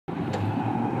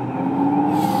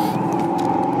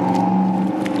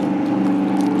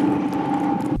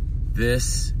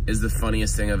This is the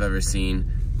funniest thing I've ever seen.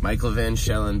 Michael Van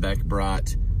Schellenbeck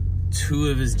brought 2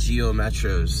 of his Geo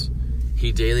Metros.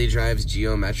 He daily drives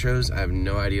Geo Metros. I have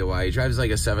no idea why. He drives like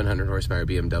a 700 horsepower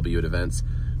BMW at events,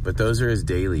 but those are his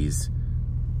dailies.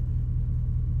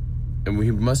 And we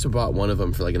must have bought one of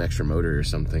them for like an extra motor or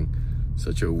something.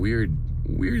 Such a weird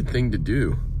thing to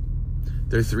do.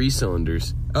 They're 3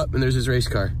 cylinders. Oh, and there's his race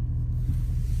car.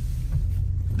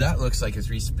 That looks like his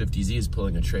 350Z is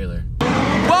pulling a trailer.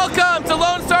 Welcome to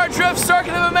Lone Star Drift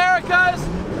Circuit of America's $40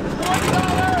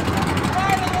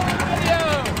 ride-along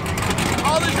video.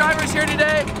 All the drivers here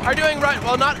today are doing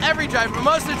well, not every driver, but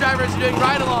most of the drivers are doing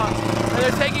ride-alongs. And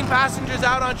they're taking passengers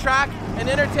out on track and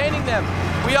entertaining them.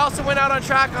 We also went out on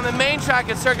track on the main track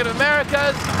at Circuit of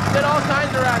America's, did all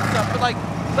kinds of rad stuff. But like,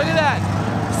 look at that.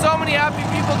 So many happy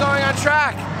people going on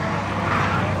track.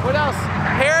 What else?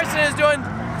 Harrison is doing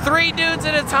 3 dudes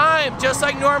at a time, just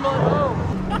like normal at home.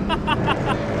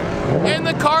 In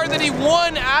the car that he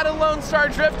won at a Lone Star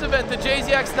Drift event, the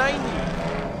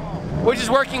JZX90, which is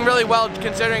working really well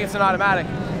considering it's an automatic.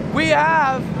 We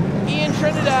have Ian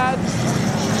Trinidad,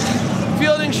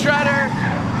 fielding shredder,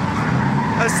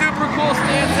 a super cool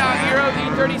stands-out Euro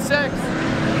E36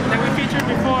 that we featured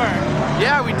before.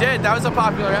 Yeah, we did. That was a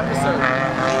popular episode.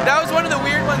 That was one of the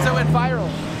weird ones that went viral.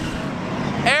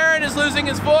 Aaron is losing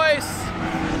his voice.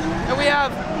 And we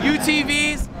have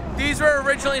UTVs. These were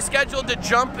originally scheduled to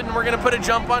jump, and we're gonna put a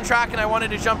jump on track, and I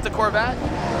wanted to jump the Corvette.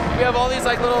 We have all these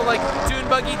like little like dune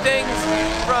buggy things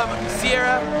from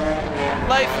Sierra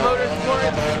Life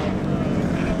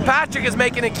Motorsports. Patrick is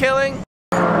making a killing.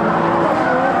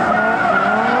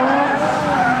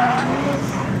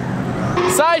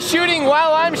 Size shooting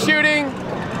while I'm shooting.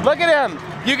 Look at him.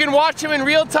 You can watch him in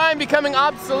real time becoming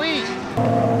obsolete.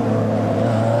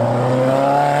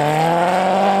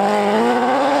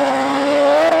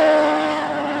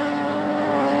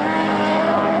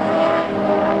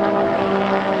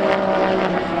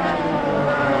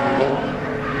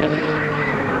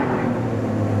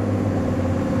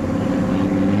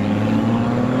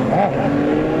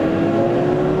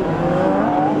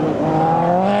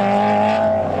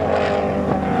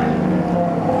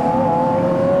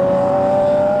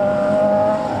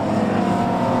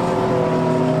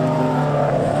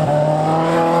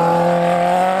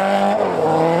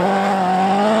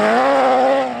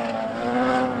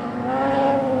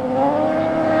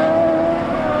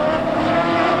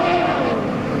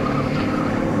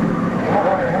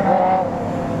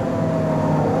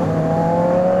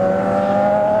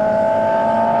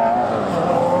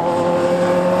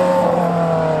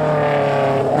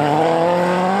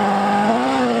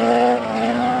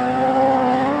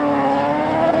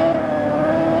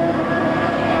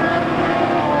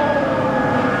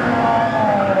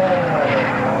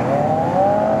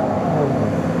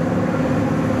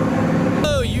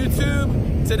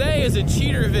 Today is a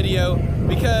cheater video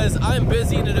because I'm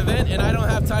busy in an event and I don't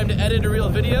have time to edit a real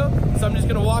video, so I'm just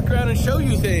gonna walk around and show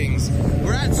you things.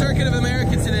 We're at Circuit of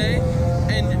America today,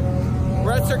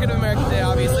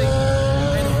 obviously,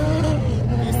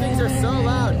 and these things are so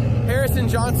loud. Harrison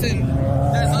Johnson,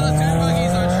 there's little dune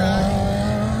buggies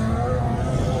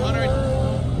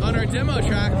on our demo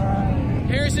track.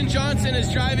 Harrison Johnson is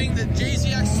driving the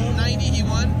JZX90 he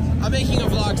won. I'm making a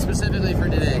vlog specifically for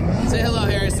today. Say hello,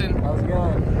 Harrison. How's it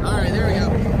going? All right, there we go.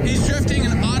 He's drifting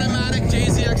an automatic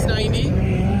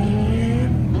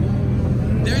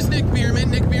JZX90. There's Nick Bierman.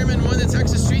 Nick Bierman won the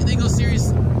Texas Street Legal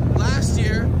Series last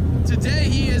year. Today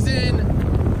he is in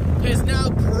his now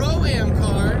Pro-Am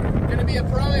car. Gonna be a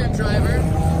Pro-Am driver.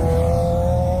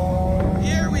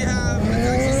 Here we have a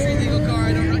Texas Street Legal car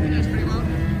I don't recognize pretty well.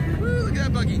 Woo, look at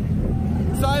that buggy.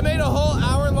 So I made a whole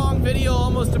hour-long video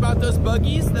almost about those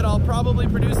buggies that I'll probably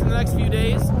produce in the next few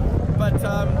days. But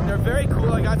they're very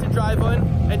cool. I got to drive one,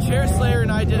 and Chair Slayer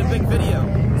and I did a big video,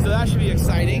 so that should be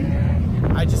exciting.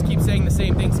 I just keep saying the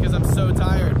same things because I'm so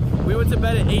tired. We went to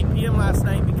bed at 8 p.m. last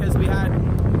night because we had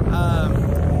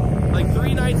like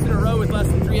 3 nights in a row with less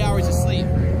than 3 hours of sleep.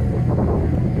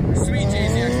 Sweet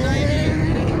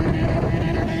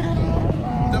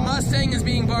JZX90. The Mustang is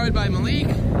being borrowed by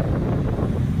Malik.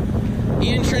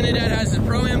 Ian Trinidad has his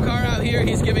Pro-Am car out here.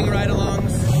 He's giving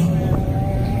ride-alongs.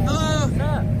 Hello.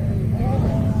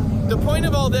 The point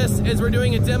of all this is we're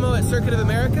doing a demo at Circuit of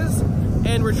America's,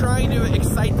 and we're trying to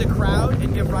excite the crowd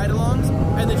and give ride-alongs,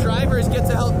 and the drivers get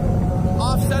to help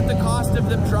offset the cost of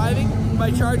them driving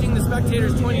by charging the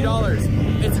spectators $20.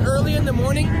 It's early in the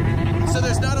morning, so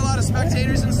there's not a lot of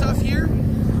spectators and stuff here,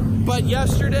 but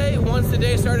yesterday, once the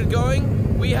day started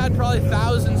going, we had probably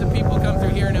thousands of people come through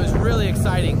here, and it was really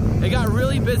exciting. It got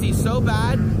really busy so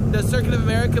bad that Circuit of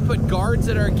America put guards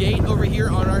at our gate over here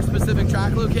on our specific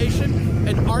track location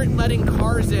and aren't letting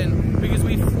cars in because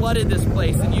we flooded this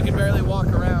place and you can barely walk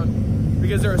around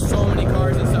because there are so many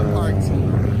cars and stuff parked.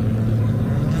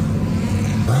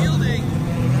 Fielding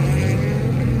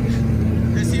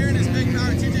is here in his big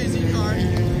power 2JZ car.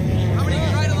 How many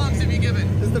ride-alongs have you given?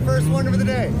 This is the first one of the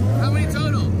day. How many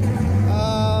total?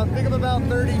 I think I'm about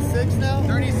 36 now.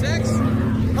 36?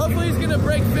 Hopefully he's gonna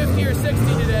break 50 or 60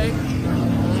 today.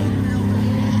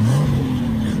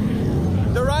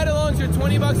 The ride-alongs are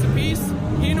 20 bucks a piece.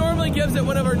 He normally gives at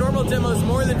one of our normal demos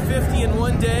more than 50 in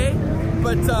one day,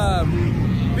 but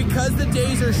because the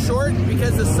days are short,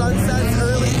 because the sun sets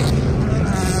early,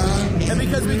 and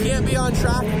because we can't be on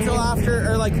track until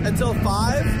until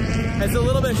 5, it's a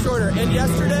little bit shorter. And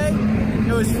yesterday,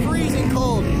 it was freezing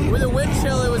cold. With a wind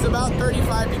chill, it was about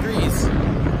 35 degrees.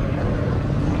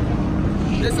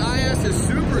 This IS is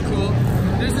super cool.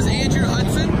 This is Andrew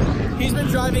Hudson. He's been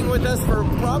driving with us for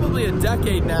probably a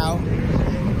decade now.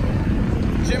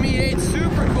 Jimmy Yates,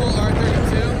 super cool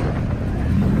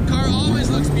R32. Car always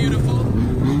looks beautiful.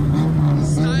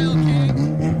 Style King.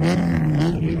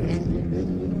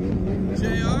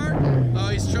 JR. Oh,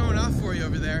 he's showing off for you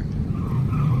over there.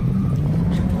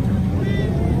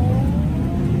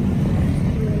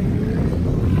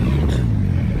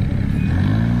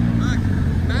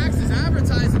 Max is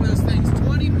advertising those things.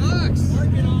 20 bucks.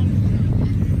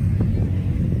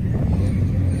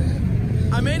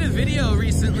 I made a video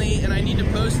recently, and I need to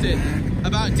post it,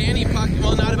 about Danny Puckett,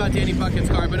 well, not about Danny Puckett's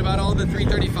car, but about all the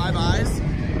 335i's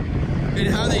and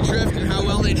how they drift and how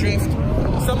well they drift.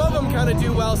 Some of them kind of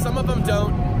do well, some of them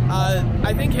don't.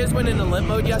 I think his went into limp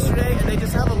mode yesterday, and they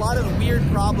just have a lot of weird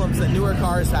problems that newer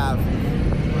cars have.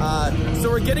 So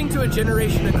we're getting to a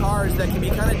generation of cars that can be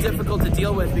kind of difficult to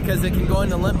deal with because it can go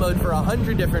into limp mode for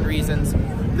 100 different reasons.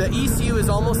 The ECU is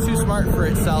almost too smart for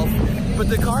itself, but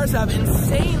the cars have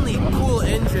insanely cool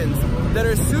engines that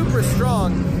are super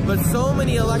strong, but so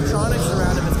many electronics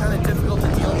around them, it's kind of difficult to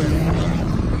deal with.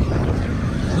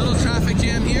 Little traffic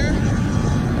jam here.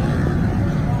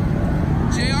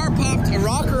 JR popped a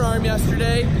rocker arm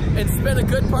yesterday and spent a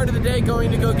good part of the day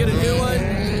going to go get a new one.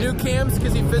 New cams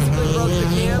because he physically broke the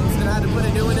cams and had to put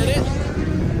a new one in it.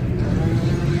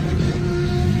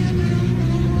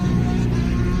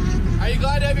 Are you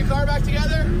glad to have your car back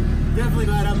together? Definitely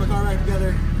glad to have my car back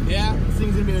together. Yeah? This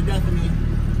thing's gonna be the death of me.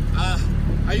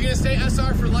 Are you gonna stay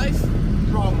SR for life?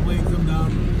 Probably, because I'm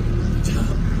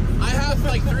dumb. I have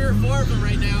like 3 or 4 of them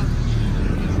right now.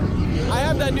 I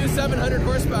have that new 700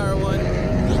 horsepower one.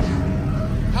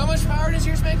 How much power does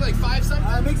yours make? Like 5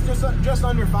 something? It makes just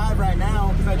under 5 right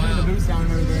now, because I turned the boost down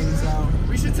and everything, so.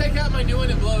 We should take out my new one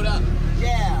and blow it up.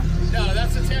 Yeah. No,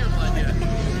 that's a terrible idea.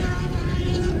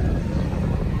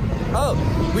 Oh,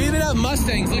 we even have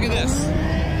Mustangs. Look at this.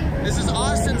 This is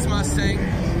Austin's Mustang.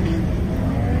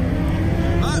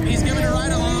 Oh, he's giving a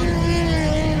ride along.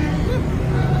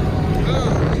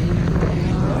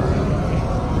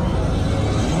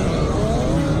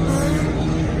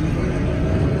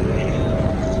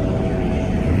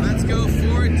 Let's go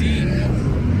 4 deep.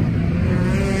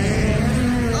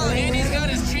 Oh, Andy's got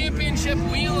his championship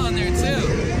wheel on there too.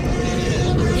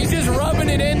 He's just rubbing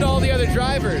it into all the other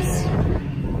drivers.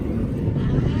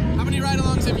 How many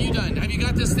ride-alongs have you done? Have you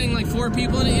got this thing like 4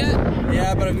 people in it yet?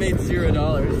 Yeah, but I've made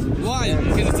 $0. Why?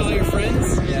 Because it's all your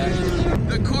friends? Yeah.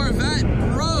 The Corvette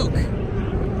broke.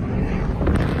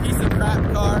 Piece of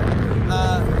crap car.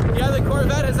 Yeah, the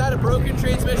Corvette has had a broken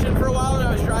transmission for a while and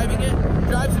I was driving it.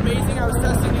 Drives amazing. I was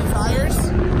testing new tires.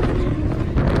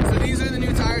 So these are the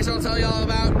new tires I'll tell you all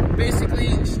about. Basically,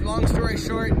 long story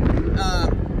short,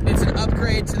 it's an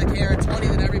upgrade to the KR20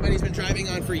 that everybody's been driving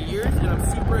on for years, and I'm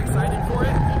super excited for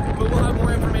it. But we'll have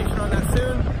more information on that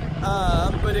soon.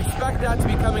 But expect that to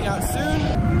be coming out soon.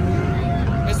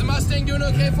 Is the Mustang doing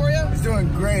okay for you? It's doing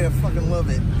great. I fucking love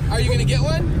it. Are you gonna get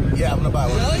one? Yeah, I'm gonna buy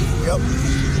one. Really? Yep.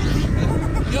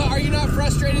 You know, are you not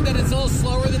frustrated that it's a little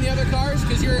slower than the other cars?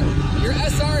 Because your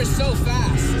SR is so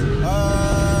fast.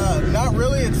 Not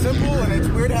really. It's simple, and it's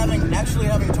weird actually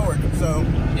having torque. So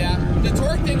yeah, the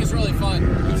torque thing is really fun.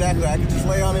 Exactly. I could just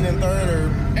lay on it in third or.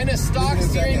 And a stock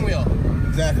steering wheel.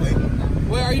 Exactly.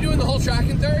 Wait, are you doing the whole track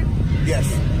in third? Yes.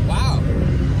 Wow.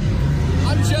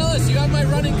 I'm jealous. You have my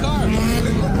running car.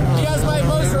 He has my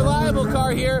most reliable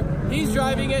car here. He's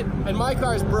driving it, and my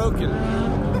car is broken.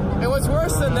 And what's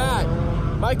worse than that,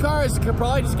 my car is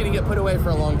probably just going to get put away for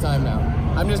a long time now.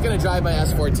 I'm just going to drive my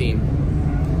S14.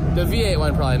 The V8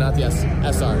 one probably, not the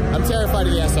SR. I'm terrified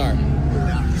of the SR.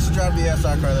 Yeah, you should drive the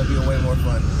SR car. That'd be way more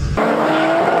fun.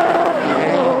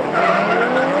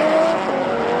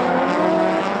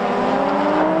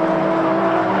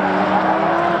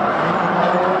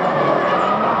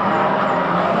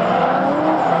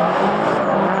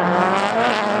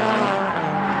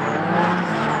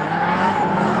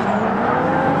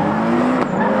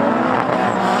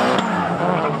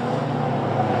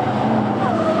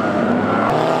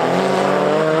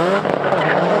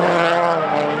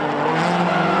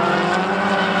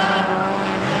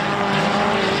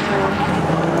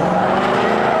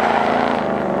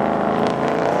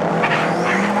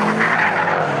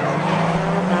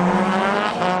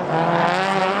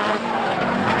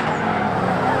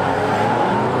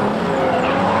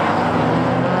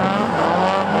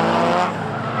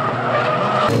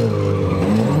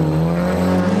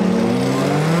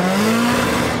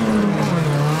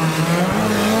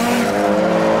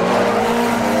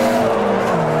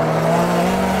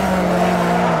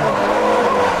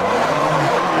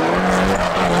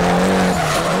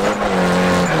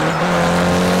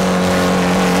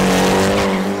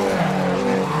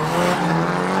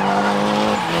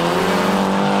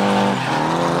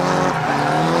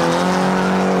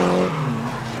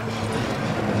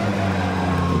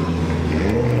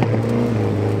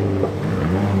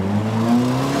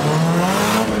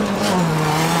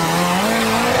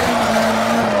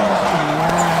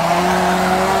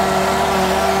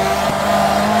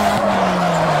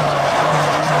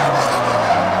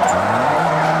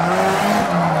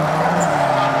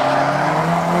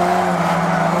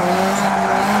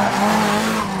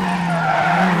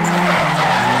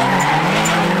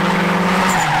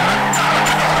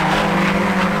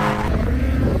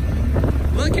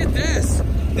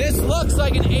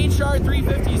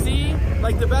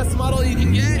 the best model you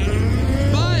can get,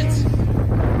 but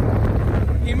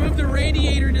he moved the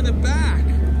radiator to the back,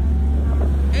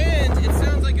 and it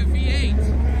sounds like a V8.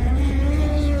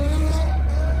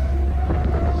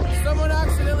 Someone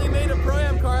accidentally made a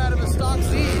Pro-Am car out of a stock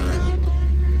Z.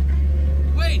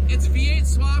 Wait, it's V8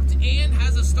 swapped and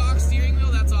has a stock steering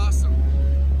wheel? That's awesome.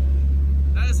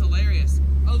 That is hilarious.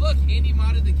 Oh look, Andy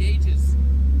modded the gauges.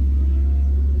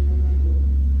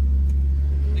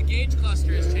 The gauge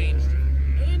cluster has changed.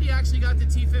 And he actually got the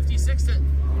T56 to...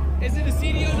 Is it a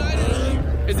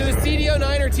CDO9? Is it a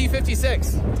CDO9 or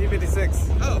T56?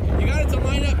 T56. Oh, you got it to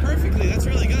line up perfectly. That's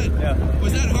really good. Yeah.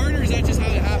 Was that hard or is that just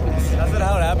how it happens? That's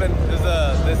how it happened. There's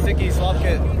the sticky swap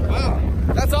kit. Wow,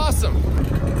 that's awesome.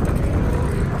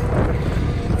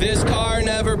 This car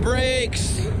never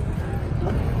breaks.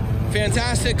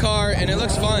 Fantastic car, and it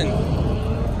looks fun.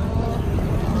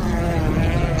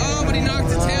 Oh, but he knocked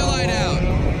the taillight out.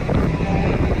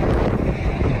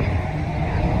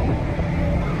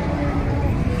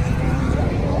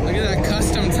 Look at that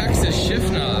custom Texas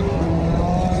shift knob.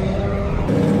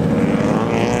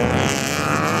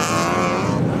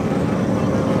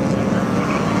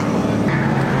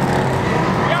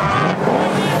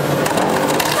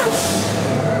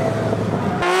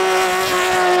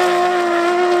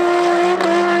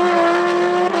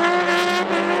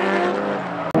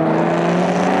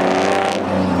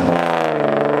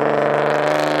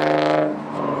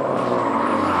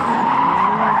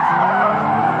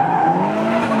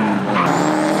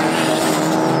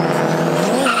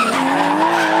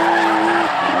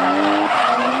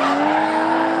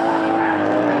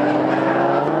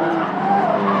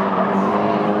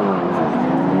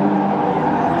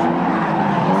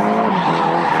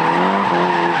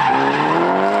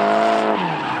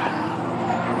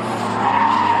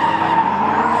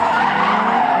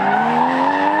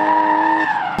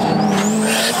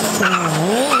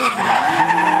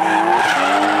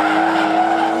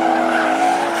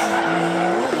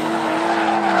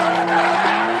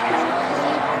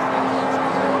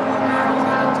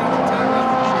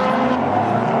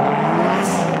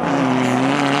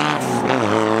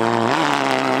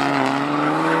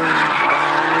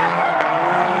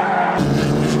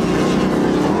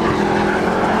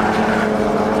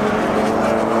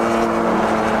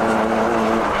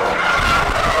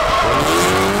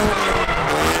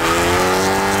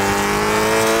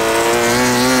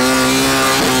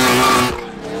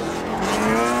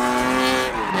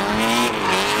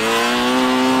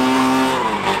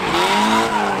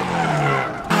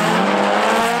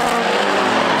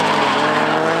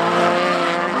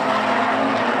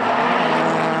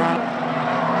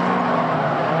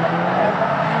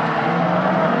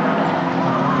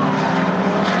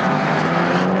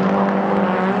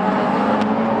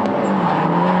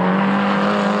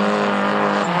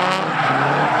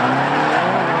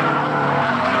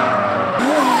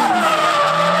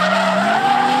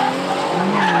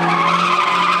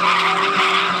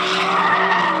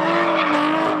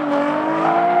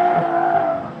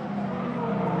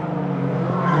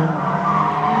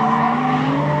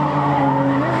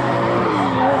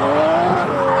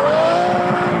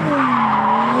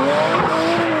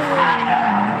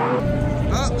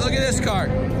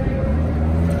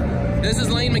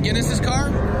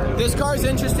 This car is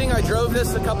interesting. I drove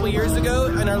this a couple years ago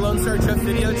in our Lone Star Drift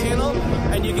video channel,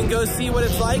 and you can go see what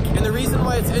it's like. And the reason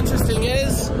why it's interesting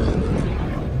is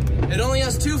it only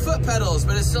has 2 foot pedals,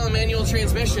 but it's still a manual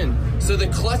transmission. So the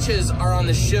clutches are on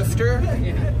the shifter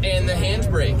and the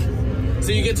handbrake.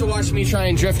 So you get to watch me try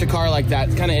and drift a car like that.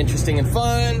 It's kind of interesting and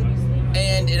fun.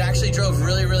 And it actually drove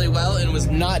really, really well and was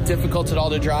not difficult at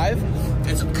all to drive.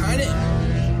 It's kind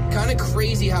of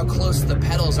crazy how close the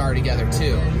pedals are together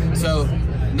too. So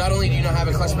not only do you not have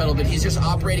a clutch pedal, but he's just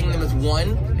operating them with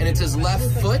one, and it's his left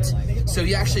foot. So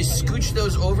he actually scooched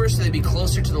those over so they'd be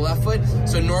closer to the left foot.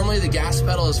 So normally the gas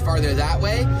pedal is farther that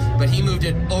way, but he moved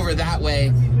it over that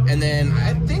way. And then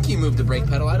I think he moved the brake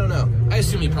pedal. I don't know. I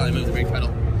assume he probably moved the brake pedal.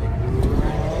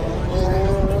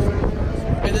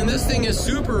 And then this thing is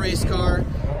super race car.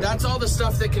 That's all the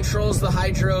stuff that controls the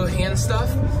hydro hand stuff.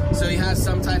 So he has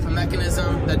some type of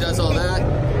mechanism that does all that.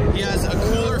 He has a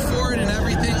cooler for it and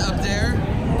everything up there.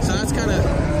 So that's kind of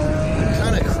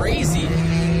crazy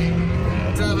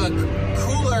to have a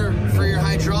cooler for your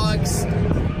hydraulics,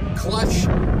 clutch,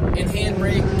 and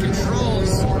handbrake controls.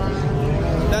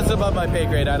 That's above my pay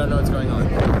grade. I don't know what's going on.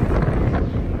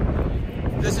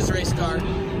 This is race car.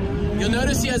 You'll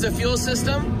notice he has a fuel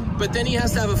system, but then he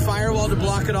has to have a firewall to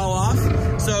block it all off.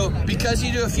 So because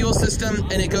you do a fuel system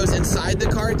and it goes inside the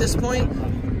car at this point,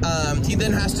 he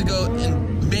then has to go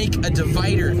and make a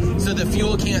divider so the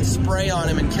fuel can't spray on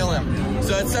him and kill him.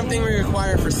 So it's something we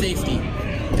require for safety.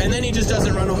 And then he just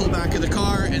doesn't run a whole back of the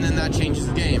car, and then that changes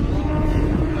the game.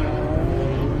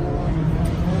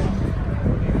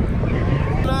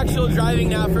 I'm actual driving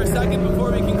now for a second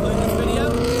before we conclude this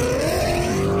video.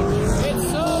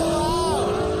 It's so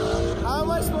loud. How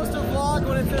am I supposed to vlog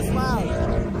when it's this loud?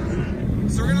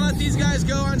 So we're gonna let these guys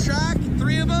go on track,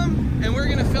 3 of them, and we're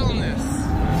gonna film this.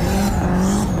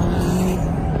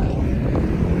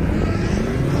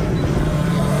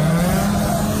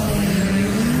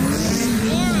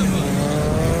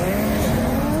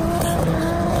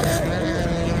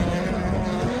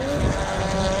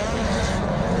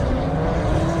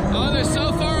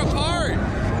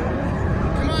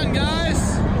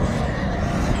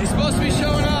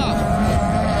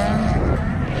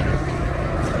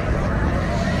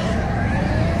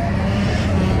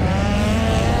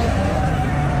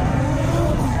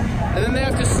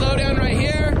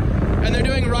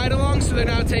 So they're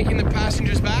now taking the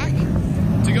passengers back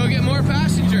to go get more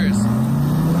passengers.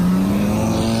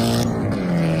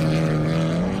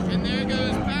 And there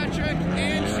goes Patrick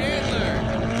and Chandler.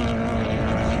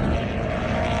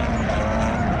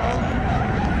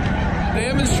 They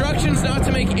have instructions not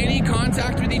to make any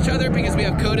contact with each other because we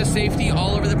have COTA safety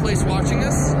all over the place watching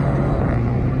us.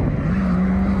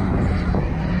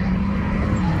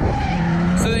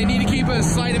 So they need to keep a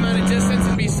slight amount of distance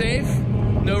and be safe.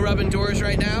 No rubbing doors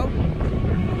right now.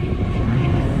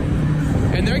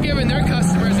 And they're giving their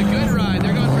customers a good ride.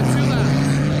 They're going for 2 laps.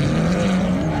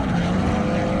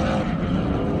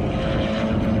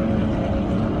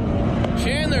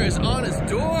 Chandler is on his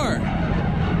door.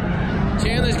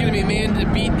 Chandler's gonna be man to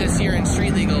beat this year in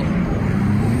street legal.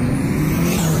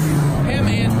 Him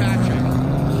and Patrick.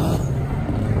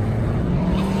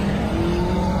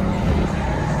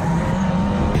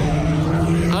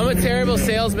 I'm a terrible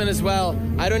salesman as well.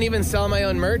 I don't even sell my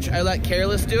own merch. I let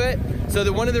Careless do it. So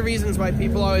one of the reasons why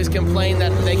people always complain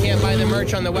that they can't buy the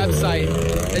merch on the website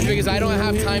is because I don't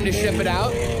have time to ship it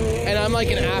out. And I'm like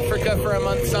in Africa for a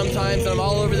month sometimes, and I'm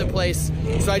all over the place.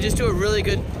 So I just do a really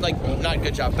good, like, not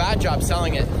good job, bad job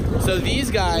selling it. So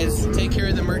these guys take care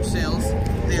of the merch sales.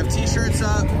 They have t-shirts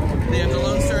up. They have the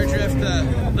Lone Star Drift, the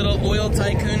little oil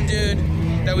tycoon dude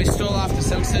that we stole off the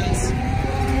Simpsons.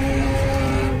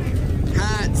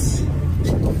 Hats.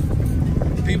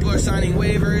 People are signing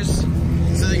waivers.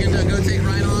 So they're gonna go take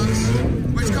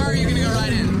ride-alongs. Which car are you gonna go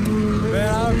ride in?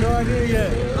 Man, I have no idea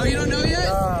yet. Oh, you don't know yet?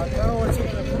 I don't know what's in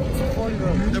the 240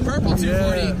 though. The purple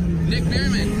 240. Yeah. Nick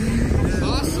Bierman. Yeah.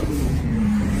 Awesome.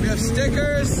 We have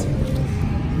stickers.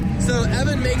 So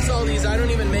Evan makes all these. I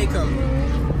don't even make them.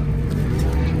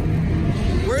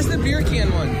 Where's the beer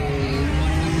can one?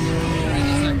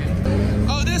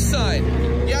 Oh, this side.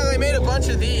 Yeah, they made a bunch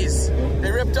of these.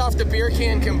 They ripped off the beer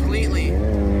can completely.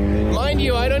 Mind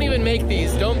you, I don't even make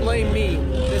these. Don't blame me.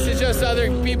 This is just other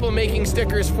people making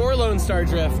stickers for Lone Star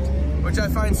Drift, which I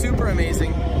find super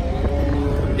amazing.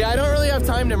 Yeah, I don't really have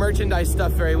time to merchandise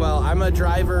stuff very well. I'm a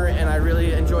driver and I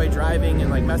really enjoy driving and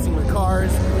like messing with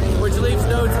cars, which leaves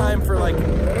no time for like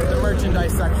the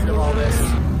merchandise section of all this.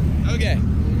 Okay.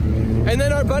 And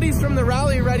then our buddies from the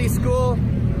Rally Ready School,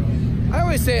 I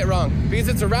always say it wrong because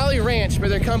it's a Rally Ranch, but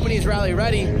their company's Rally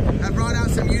Ready. I brought out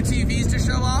some UTVs to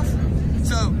show off.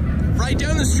 So right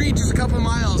down the street, just a couple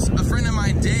miles, a friend of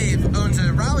mine, Dave, owns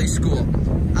a rally school.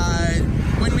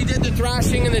 When we did the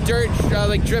thrashing in the dirt,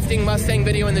 like drifting Mustang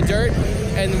video in the dirt,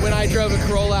 and when I drove a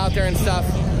Corolla out there and stuff,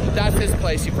 that's his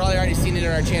place. You've probably already seen it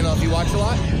on our channel if you watch a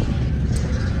lot.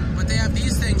 But they have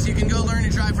these things. You can go learn to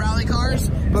drive rally cars,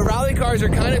 but rally cars are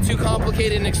kind of too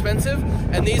complicated and expensive,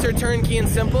 and these are turnkey and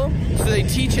simple, so they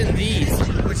teach in these,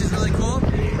 which is really cool.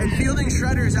 And Fielding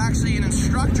Shredder is actually an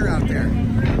instructor out there.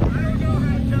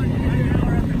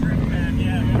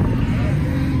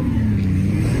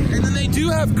 They do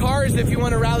have cars if you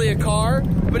want to rally a car,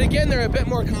 but again, they're a bit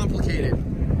more complicated.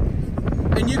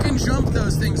 And you can jump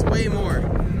those things way more.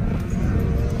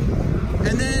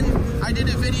 And then I did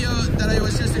a video that I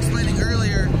was just explaining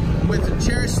earlier with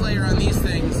Cherish Slayer on these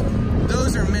things.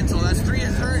 Those are mental. That's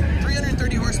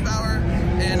 330 horsepower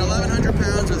and 1,100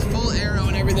 pounds with full aero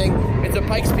and everything. It's a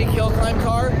Pikes Peak hill climb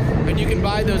car, and you can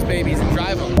buy those babies and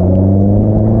drive them.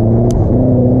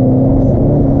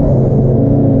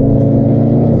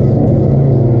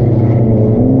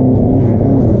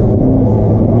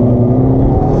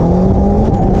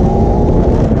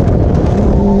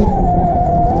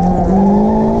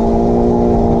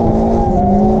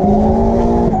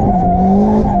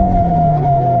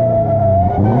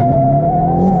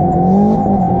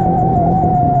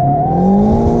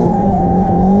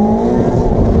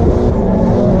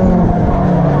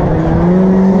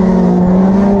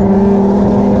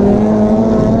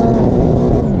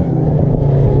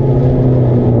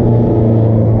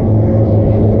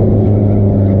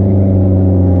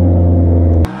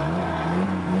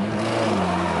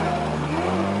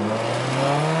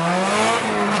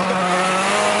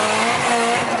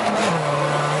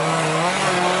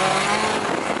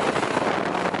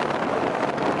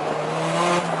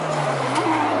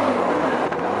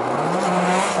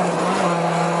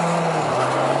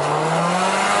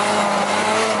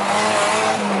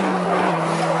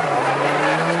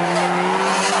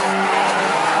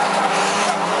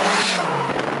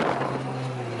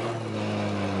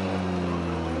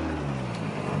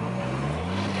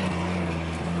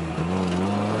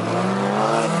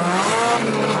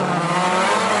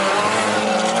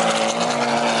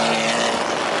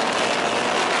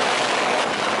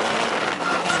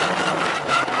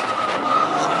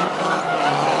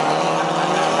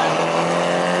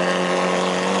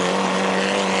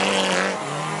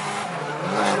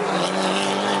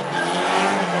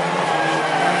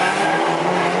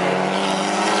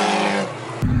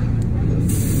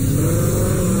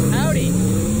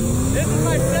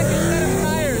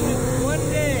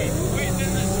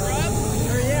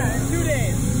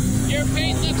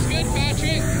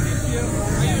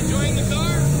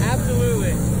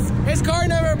 His car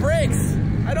never breaks.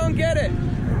 I don't get it.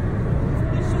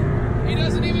 He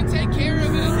doesn't even take care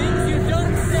of it. Things you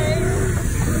don't say.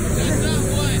 That's not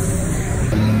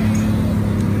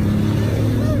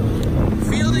what.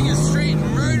 Fielding is straight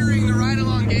murdering the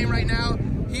ride-along game right now.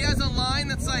 He has a line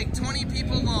that's like 20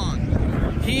 people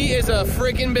long. He is a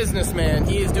freaking businessman.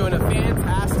 He is doing a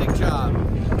fantastic job.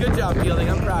 Good job, Fielding.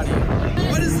 I'm proud of you.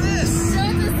 What is this? So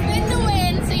it's a spin to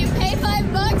win. So you pay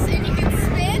 $5 and you can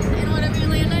spin, and whatever you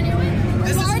land on, you win.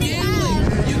 This is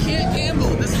gambling. You can't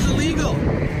gamble. This is illegal.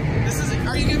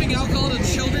 Are you giving alcohol to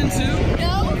children too?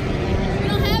 No, we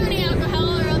don't have any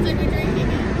alcohol, or else I'd be drinking it.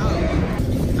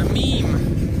 Oh, a meme.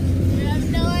 You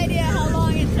have no idea how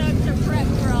long it took to prep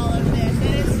for all of this,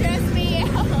 and it stressed me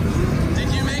out. Did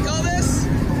you make all this?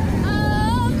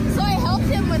 So I helped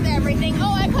him with everything.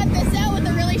 Oh, I cut this out with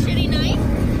a really shitty knife.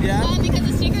 Yeah. Because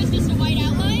the sticker is just a white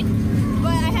outline,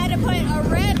 but I had to put a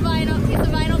red piece of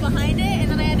vinyl behind it, and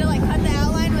then I had to like cut the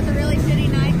outline with a really shitty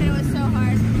knife, and it was so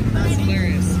hard. That's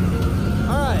hilarious.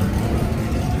 All right.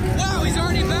 Wow, he's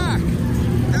already back.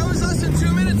 That was less than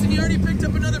 2 minutes, and he already picked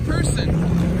up another person.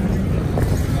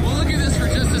 We'll look at this for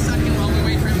just a second while we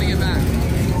wait for him to get back.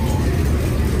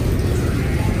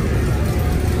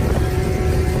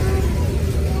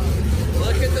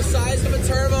 Look at the size of a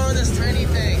turbo on this tiny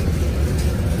thing.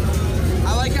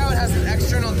 I like how it has an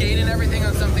external gate and everything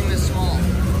on something this small.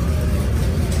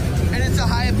 And it's a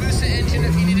Hayabusa engine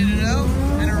if you needed to know,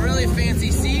 and a really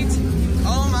fancy seat.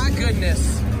 Oh my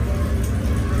goodness.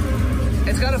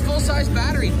 It's got a full-size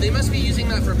battery. They must be using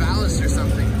that for ballast or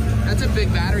something. That's a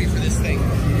big battery for this thing.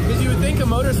 Because you would think a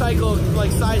motorcycle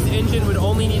like sized engine would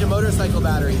only need a motorcycle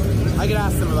battery. I could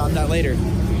ask them about that later.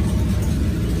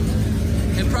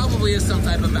 It probably is some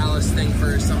type of ballast thing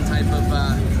for some type of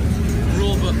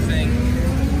rule book thing.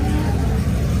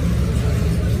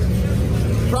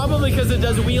 Probably because it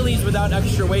does wheelies without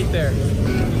extra weight there.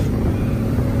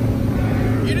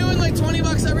 You're doing like 20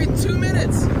 bucks every 2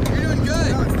 minutes. You're doing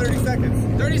good. No, it's 30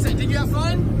 seconds. 30 seconds. Did you have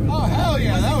fun? Oh, hell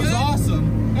yeah. That was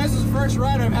awesome. This is the first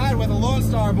ride I've had with a Lone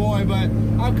Star boy, but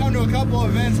I've come to a couple of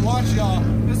events, watch y'all.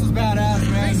 This was badass,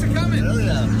 man. Thanks for coming. Hell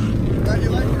yeah. Glad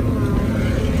you like it.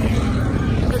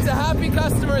 It's a happy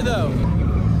customer though.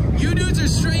 You dudes are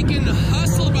straight and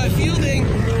hustled by Fielding.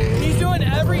 He's doing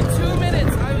every 2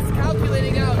 minutes. I was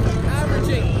calculating out,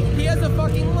 averaging. He has a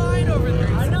fucking line over there.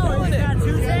 He's I know, he's got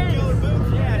 2 cents.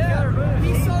 Yeah,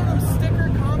 he sold them sticker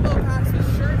combo packs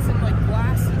with shirts and like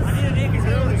glasses. I need a nigga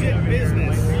who's legit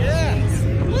business. Yeah.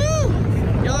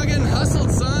 Woo! Y'all are getting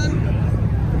hustled, son.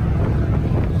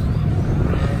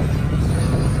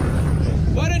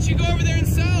 Why don't you go over there and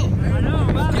sell? I know,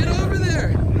 Get over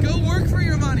there. Go work for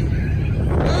your money.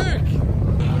 Work.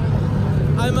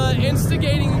 I'm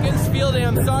instigating against Fielding.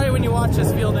 I'm sorry when you watch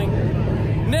this, Fielding.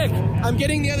 Nick, I'm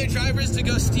getting the other drivers to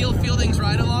go steal Fielding's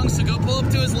ride-along, so go pull up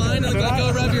to his line and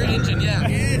go rev your engine, yeah.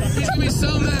 He's gonna be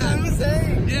so mad.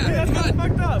 Yeah, come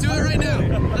on, do it right now.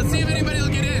 Let's see if anybody will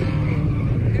get in.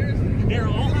 Here,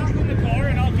 I'll hop in the car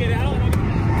and I'll get out.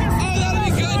 Oh, that'll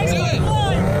be good, do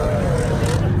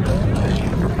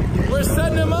it. We're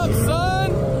setting him up,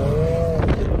 son.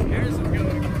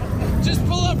 Just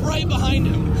pull up right behind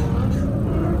him.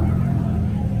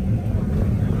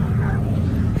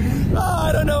 Oh,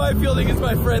 I don't know why Fielding is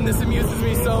my friend. This amuses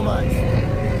me so much.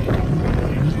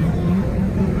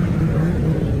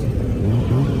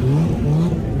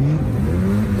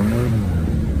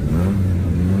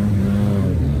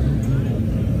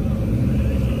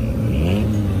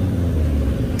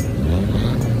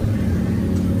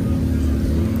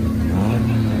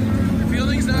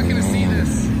 Fielding's not going to see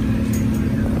this.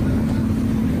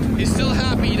 He's still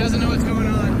happy. He doesn't know what's going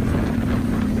on.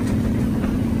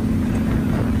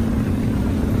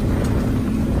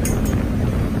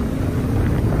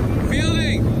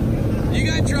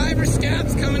 Driver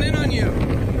scabs coming in on you.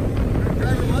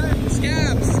 Driver what?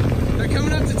 Scabs. They're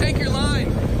coming up to take your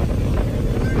line.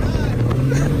 They're not.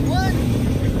 What?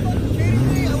 You fucking kidding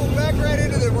me? I will back right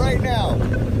into them right now.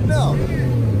 No.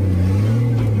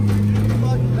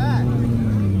 Fuck that.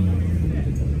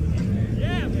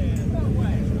 Yeah, man. No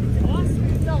way.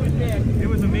 Awesome. No, it did. It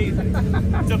was amazing.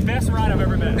 It's the best ride I've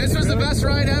ever been. This was the best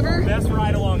ride ever? Best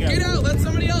ride along ever. Get out. Let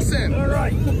somebody else in. All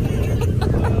right.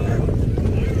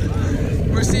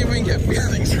 We're seeing if we can get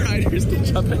Fielding's riders to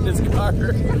jump in his car.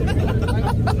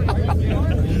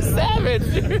 Savage,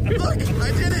 dude. Look,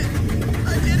 I did it.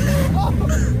 I did it. Oh,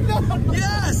 no.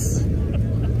 Yes.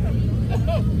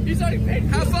 He's already paid.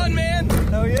 Have fun, man.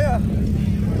 Hell yeah.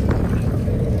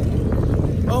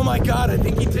 Oh my God, I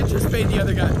think he did just pay the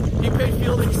other guy. He paid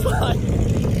Fielding's line.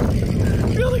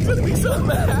 Fielding's gonna be so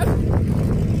mad.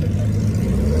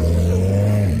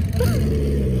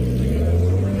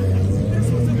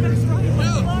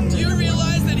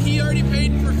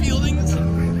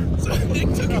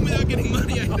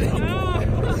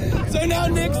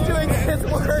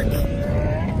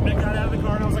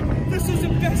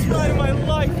 best ride of my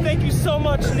life. Thank you so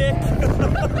much, Nick.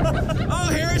 Oh,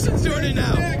 Harrison's doing it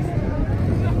now.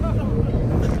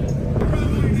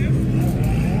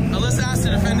 Alyssa has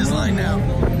to defend his line now.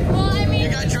 Well, I mean, You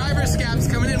got driver scabs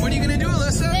coming in. What are you going to do,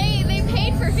 Alyssa? they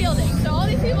paid for fielding, so all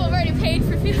these people have already paid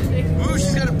for fielding. Ooh,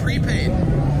 she's got a prepaid.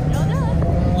 No,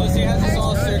 no. Lucy has us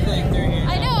all circling through here.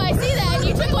 I know, I see that, and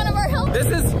you took one of our helmets.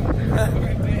 This is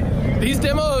these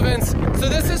demo events. So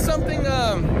this is something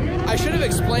I should have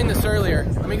explained this earlier.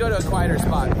 Let me go to a quieter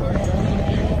spot.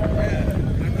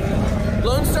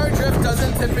 Lone Star Drift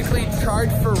doesn't typically charge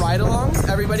for ride-alongs.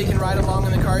 Everybody can ride along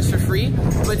in the cars for free,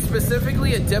 but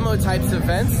specifically at demo types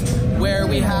events where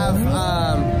we have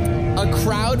a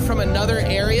crowd from another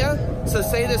area. So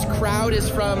say this crowd is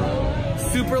from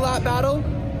Super Lap Battle.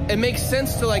 It makes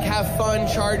sense to like have fun,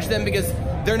 charge them because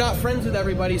they're not friends with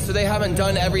everybody, so they haven't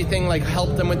done everything like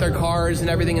help them with their cars and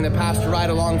everything in the past to ride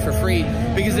along for free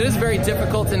because it is very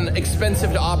difficult and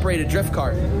expensive to operate a drift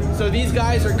car. So these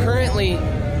guys are currently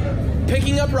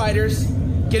picking up riders,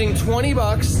 getting 20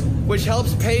 bucks, which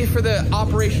helps pay for the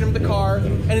operation of the car,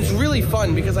 and it's really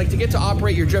fun because like to get to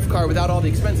operate your drift car without all the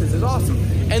expenses is awesome.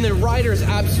 And the riders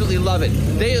absolutely love it.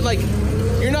 They like,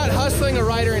 you're not hustling a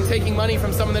rider and taking money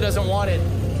from someone that doesn't want it.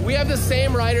 We have the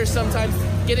same riders sometimes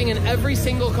getting in every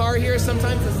single car here,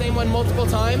 sometimes the same one multiple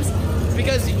times,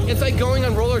 because it's like going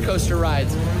on roller coaster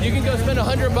rides. You can go spend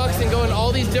 100 bucks and go in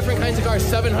all these different kinds of cars,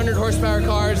 700 horsepower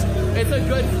cars. It's a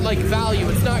good like value.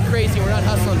 It's not crazy. We're not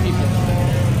hustling people.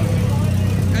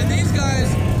 And these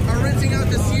guys are renting out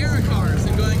the Sierra cars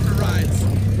and going for rides.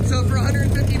 So for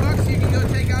 150 bucks, you can go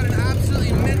take out an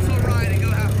absolutely mental ride and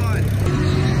go have fun.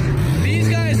 These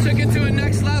guys took it to a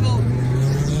next level.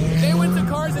 They went to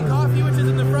Cars and Coffee, which is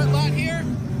in the front lot here,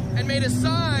 and made a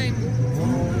sign.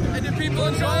 And did people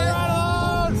enjoy it?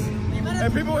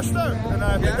 And people were stoked, and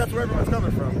I think that's where everyone's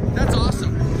coming from. That's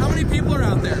awesome. How many people are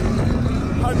out there?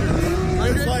 Hundreds.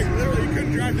 Hundreds? It's like literally you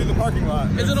couldn't drive through the parking lot.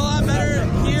 Is it a lot better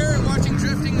here watching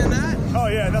drifting than that? Oh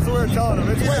yeah, that's what we were telling them.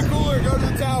 It's way cooler. Go to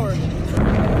the tower.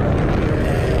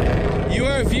 You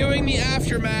are viewing the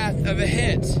aftermath of a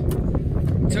hit.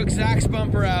 Took Zach's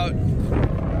bumper out.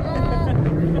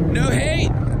 No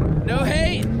hate. No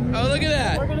hate. Oh, look at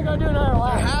that. We're gonna go do another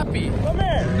lap. They're happy. Come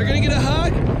here. They're gonna get a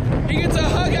hug. He gets a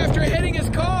hug after hitting his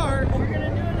car. We're gonna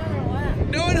do another lap.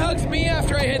 No one hugs me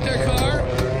after I hit their car.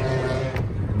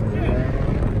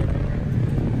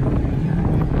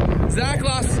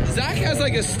 Zach has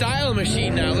like a style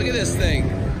machine now. Look at this thing.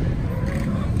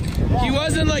 He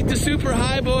wasn't like the super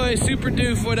high boy, super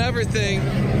doof, whatever thing.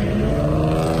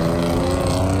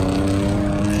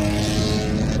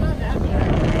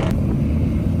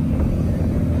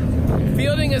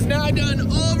 Fielding has now done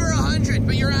over 100,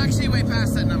 but you're actually way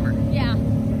past that number. Yeah.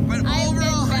 But over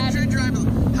 100 drivers.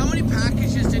 How many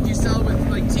packages did you sell with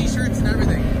like t-shirts and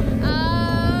everything?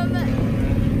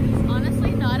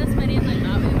 Honestly, not as many as I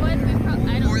thought we would.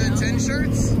 I don't know. More than 10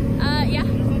 shirts? Yeah.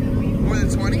 More than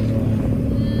 20?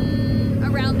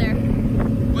 Around there.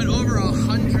 But over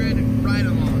 100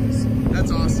 ride-alongs.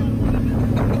 That's awesome.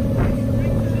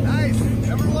 Nice.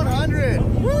 Number 100.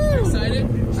 Woo! Excited?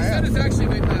 She said it's actually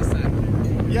way past that.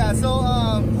 Yeah, so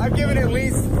I've given at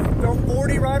least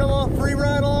 40 free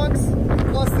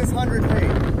ride-alongs plus this 100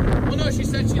 paid. Well, no, she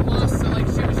said she lost, so like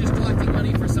she was just collecting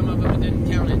money for some of them and didn't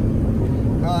count it.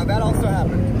 That also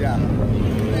happened. Yeah.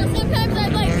 Well, sometimes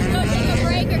I'd like to go take a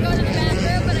break or go to the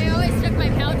bathroom, but I always took my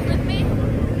pouch with me,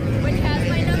 which has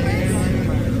my numbers.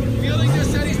 Fielding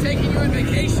just said he's taking you on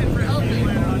vacation for helping.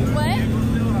 What?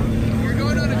 You're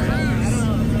going on a cruise.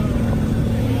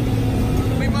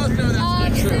 We both know that's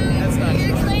not true. That's not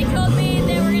true. They told me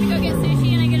that we're gonna go get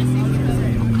sushi, and I get a sushi boat.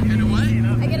 And a what?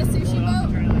 I get a sushi boat.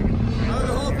 Oh,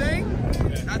 the whole thing?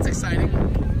 That's exciting.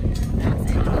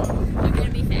 That's it. I'm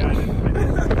gonna be fat.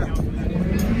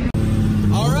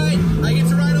 All right, I get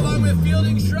to ride along with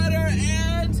Fielding Shredder,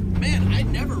 and man, I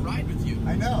never ride with you.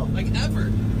 I know. Like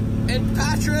ever. And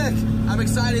Patrick, I'm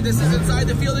excited. This is inside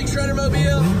the Fielding Shredder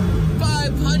mobile.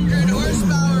 500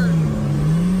 horsepower.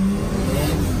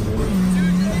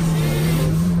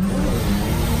 2JCs.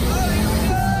 Oh, here we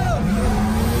go.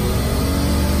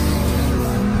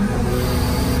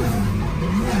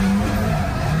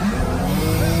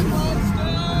 Big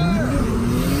monster.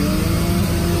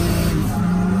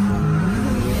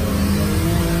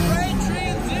 Great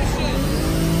transition.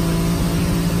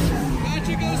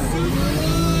 Patrick goes super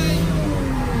wide.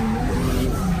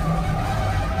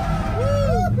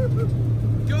 Woo!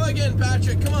 Go again,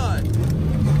 Patrick. Come on.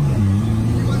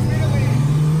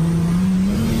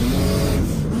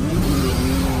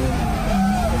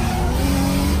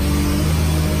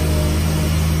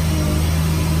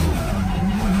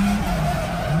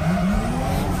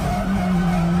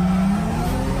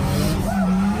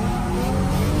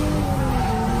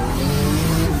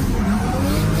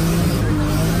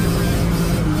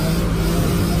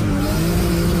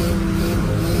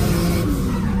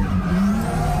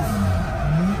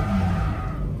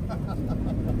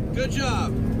 Good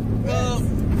job. Well,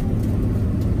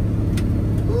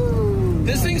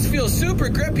 this thing feels super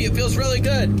grippy. It feels really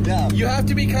good. Yeah. You have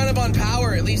to be kind of on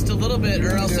power at least a little bit,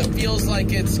 or else it feels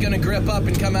like it's gonna grip up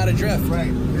and come out of drift. Right.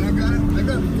 And I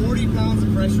got 40 pounds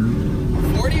of pressure.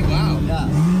 40? Wow.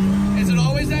 Yeah. Is it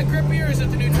always that grippy, or is it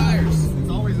the new tires?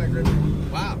 It's always that grippy.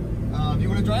 Wow. Do you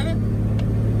want to drive it?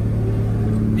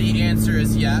 The answer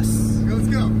is yes. Okay, let's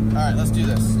go. All right, let's do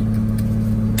this.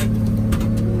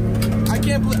 I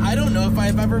can't believe, I don't know if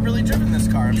I've ever really driven this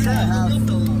car. I'm sure I have.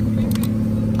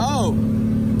 Oh,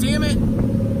 damn it.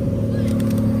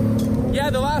 Yeah,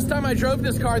 the last time I drove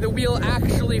this car, the wheel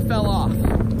actually fell off. All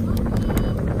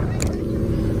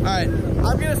right,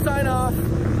 I'm gonna sign off,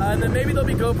 and then maybe there'll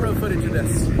be GoPro footage of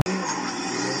this.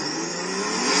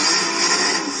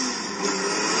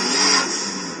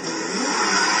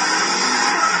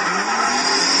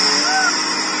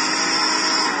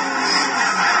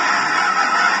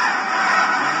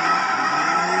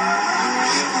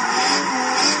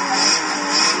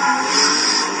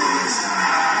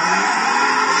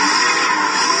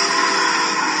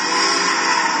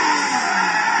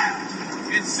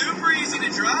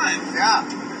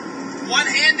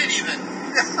 One-handed even.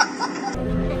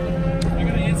 I'm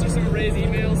gonna answer some of Ray's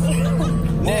emails.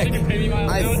 Nick,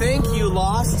 I think you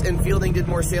lost and Fielding did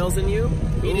more sales than you.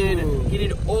 He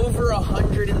did over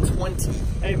 120.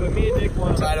 Hey, but me and Nick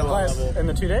won In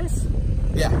the 2 days?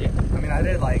 Yeah. I mean, I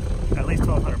did like at least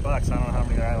 $1,200 bucks. I don't know how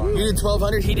many I lost. You did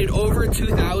 1,200. He did over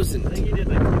 2,000. I think he did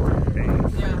like 200 days.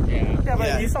 Yeah,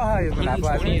 but you saw how he was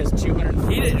monopolizing. is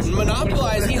 200. He didn't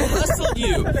monopolize. He hustled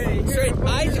you. Straight.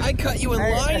 I cut you in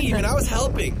line even. I was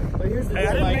helping. Hey,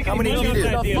 I didn't make how many money you off did?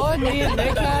 that The deal. fun me and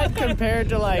Nick had compared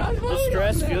to like the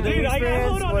stress Fielding Dude, experience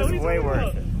hold on, was what are you way talking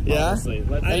worse. about? Yeah. Honestly, And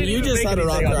didn't you even just make had a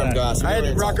anything rock on arm that. glass. I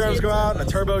had rock arms go out and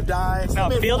a turbo die. No,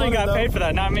 Fielding got paid for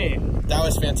that, not me. That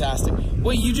was fantastic.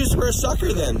 Well, you just were a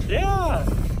sucker then. Yeah.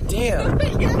 Damn.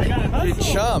 I got You hustled.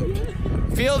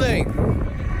 chump. Fielding.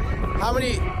 How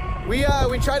many? We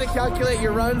tried to calculate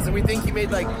your runs and we think you made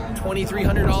like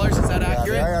 $2,300. Is that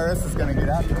accurate? The IRS is going to get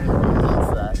after me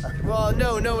for that. Well,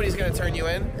 no, nobody's gonna turn you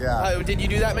in. Yeah. Did you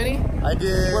do that many? I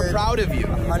did. We're proud of you.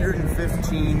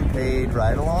 115 paid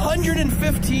ride-alongs.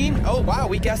 115? Oh wow,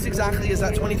 we guessed exactly. Is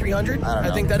that 2,300? I don't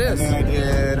know. think that is. And then I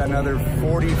did another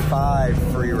 45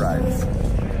 free rides.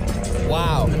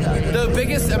 Wow. The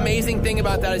biggest amazing thing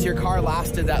about that is your car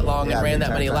lasted that long and ran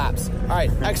that many laps. All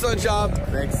right, excellent job.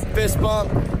 Thanks. Fist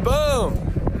bump.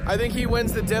 Boom. I think he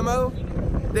wins the demo.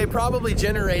 They probably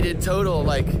generated total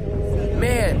like,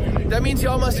 man, that means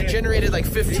y'all must have generated like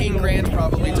 15 grand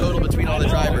probably total between all the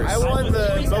drivers. I won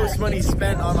the most money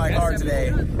spent on my car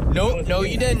today. Nope, no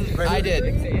you didn't. I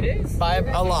did. By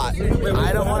a lot.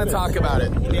 I don't want to talk about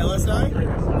it. The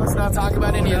LSI? Let's not talk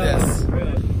about any of this.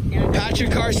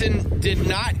 Patrick Carson did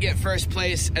not get first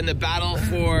place in the battle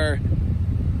for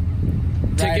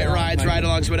ticket rides,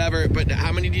 ride-alongs, whatever. But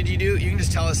how many did you do? You can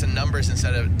just tell us in numbers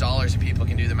instead of dollars, and people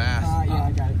can do the math. Yeah,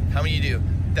 I got it. How many you do?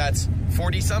 That's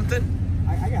 40-something?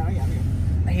 I got it.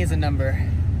 Here's a number.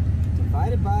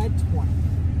 Divided by 20.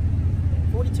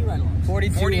 42 ride-alongs.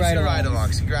 42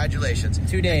 ride-alongs. Congratulations.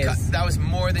 2 days. That was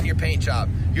more than your paint job.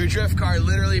 Your drift car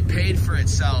literally paid for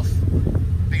itself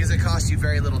because it cost you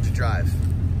very little to drive.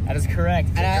 That is correct.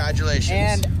 Congratulations.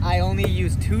 And I only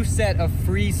used 2 sets of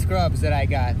free scrubs that I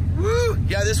got. Woo!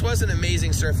 Yeah, this was an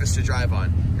amazing surface to drive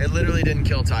on. It literally didn't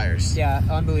kill tires. Yeah,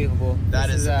 unbelievable. That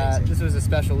is amazing. This was a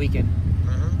special weekend.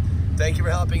 Thank you for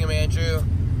helping him, Andrew.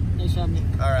 Nice job, Nick.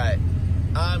 All right,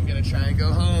 I'm gonna try and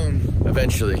go home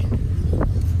eventually.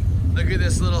 Look at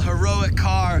this little heroic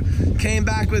car. Came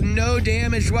back with no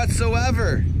damage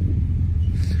whatsoever.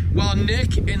 While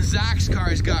Nick and Zach's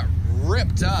cars got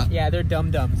ripped up. Yeah, they're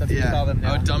dum-dums. That's what we call them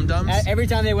now. Oh, dum-dums? Every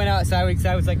time they went outside,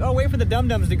 I was like, oh, wait for the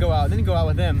dum-dums to go out, then go out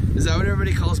with them. Is that what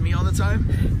everybody calls me all the time?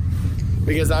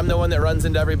 Because I'm the one that runs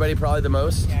into everybody probably the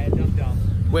most? Yeah,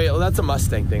 dum-dum. Wait, well, that's a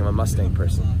Mustang thing. I'm a Mustang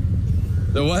person.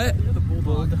 The what? The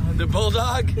bulldog. The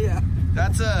Bulldog? Yeah.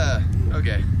 That's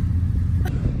okay.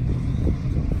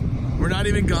 We're not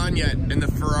even gone yet, and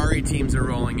the Ferrari teams are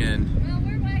rolling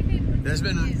in. There's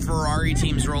been Ferrari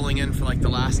teams rolling in for like the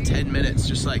last 10 minutes,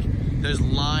 just like there's a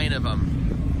line of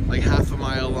them, like half a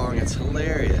mile long. It's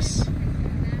hilarious.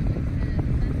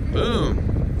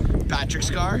 Boom. Patrick's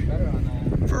car,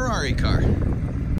 Ferrari car.